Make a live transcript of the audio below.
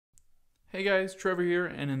Hey guys, Trevor here,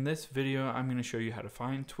 and in this video I'm going to show you how to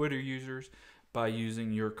find Twitter users by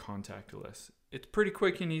using your contact list. It's pretty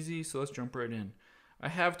quick and easy, so let's jump right in. I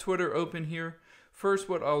have Twitter open here. First,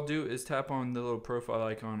 what I'll do is tap on the little profile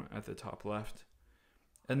icon at the top left,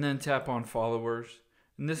 and then tap on followers.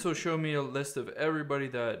 And this will show me a list of everybody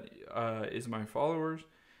that is my followers.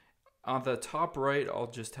 On the top right, I'll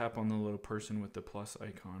just tap on the little person with the plus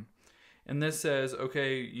icon. And this says,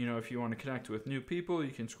 okay, if you want to connect with new people,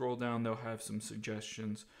 you can scroll down. They'll have some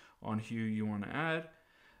suggestions on who you want to add.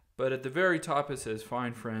 But at the very top, it says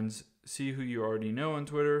find friends, see who you already know on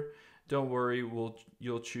Twitter. Don't worry,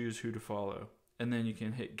 you'll choose who to follow. And then you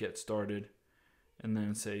can hit get started and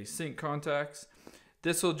then say sync contacts.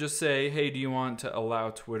 This will just say, hey, do you want to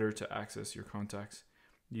allow Twitter to access your contacts?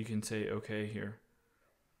 You can say okay here.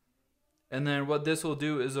 And then what this will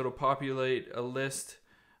do is it'll populate a list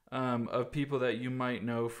of people that you might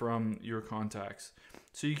know from your contacts.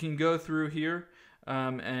 So you can go through here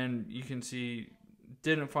and you can see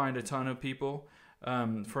didn't find a ton of people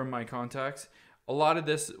from my contacts. A lot of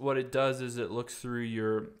this, what it does is it looks through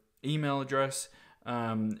your email address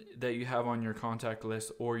that you have on your contact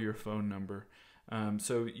list or your phone number.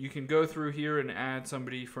 So you can go through here and add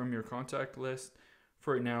somebody from your contact list.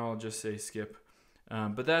 For right now, I'll just say skip.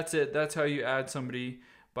 But that's it. That's how you add somebody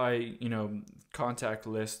by contact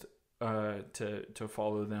list to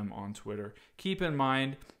follow them on Twitter. Keep in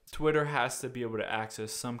mind, Twitter has to be able to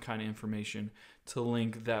access some kind of information to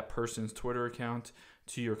link that person's Twitter account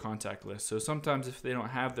to your contact list. So sometimes if they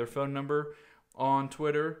don't have their phone number on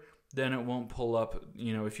Twitter, then it won't pull up.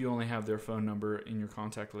 If you only have their phone number in your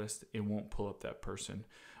contact list, it won't pull up that person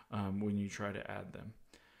when you try to add them.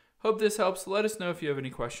 Hope this helps. Let us know if you have any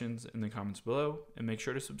questions in the comments below, and make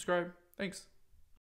sure to subscribe. Thanks.